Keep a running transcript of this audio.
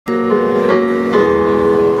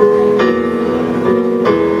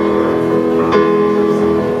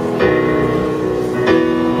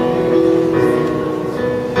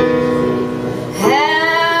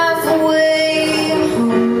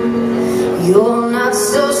You're not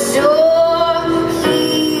so sure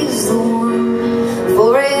he's the one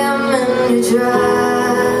for him, and you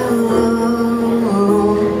drive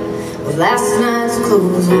alone with last night's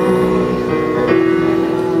clothes on.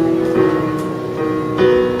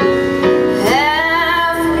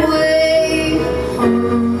 Halfway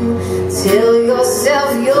home, tell yourself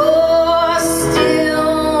you're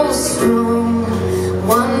still strong,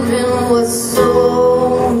 wondering what's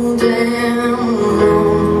so damn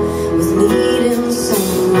wrong with needing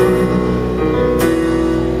someone.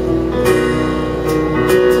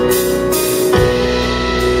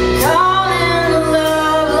 Calling the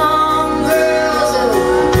love-long girls of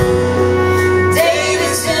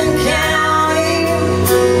Davidson County,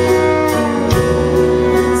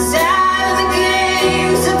 tired of the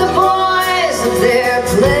games that the boys up there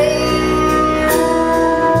play.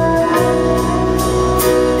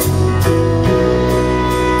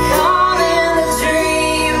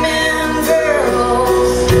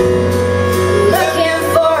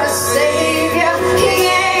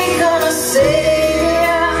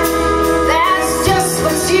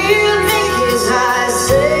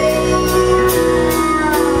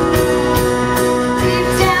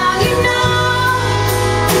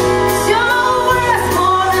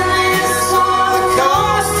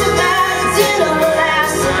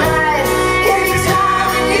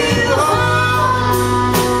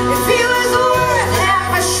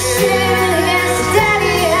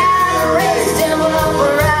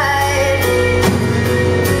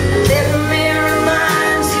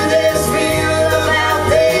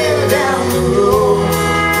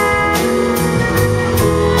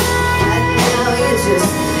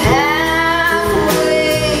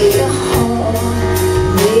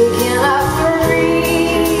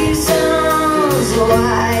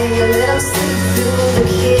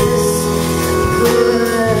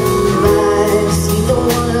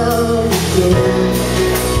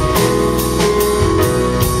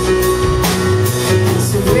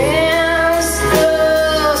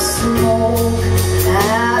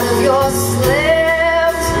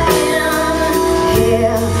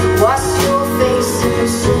 Wash your face and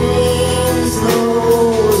change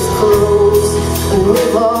those clothes.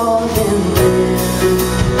 We've all been there.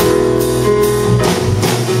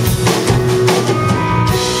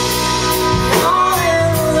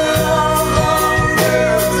 Calling the love-long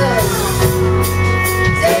girls of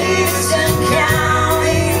Davidson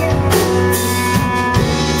County,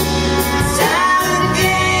 tired of the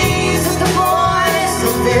games that the boys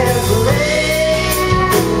up there play.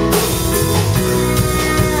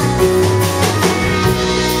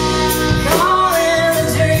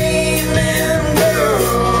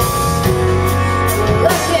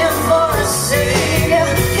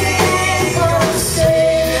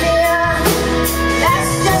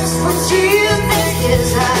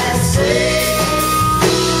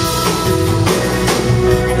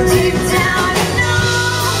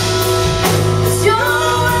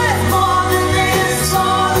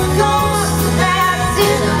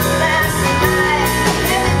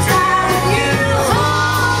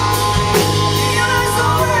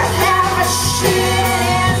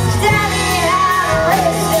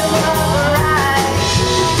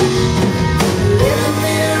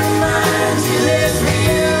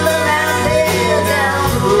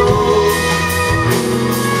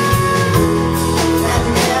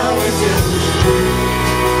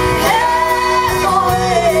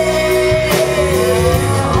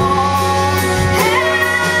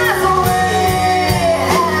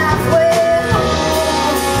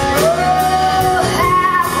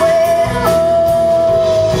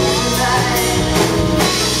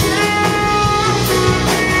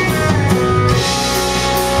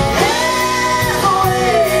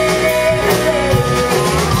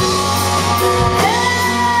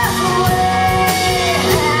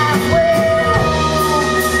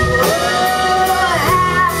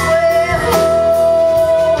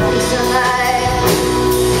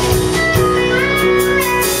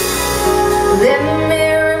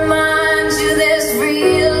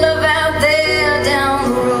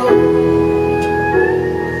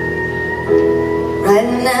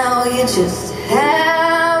 Right now you're just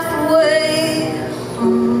halfway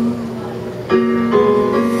home.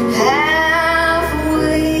 Halfway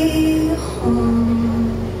home.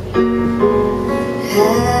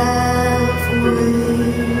 Halfway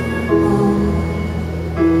home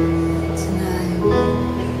tonight.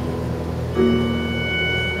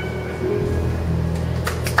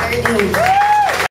 Very good.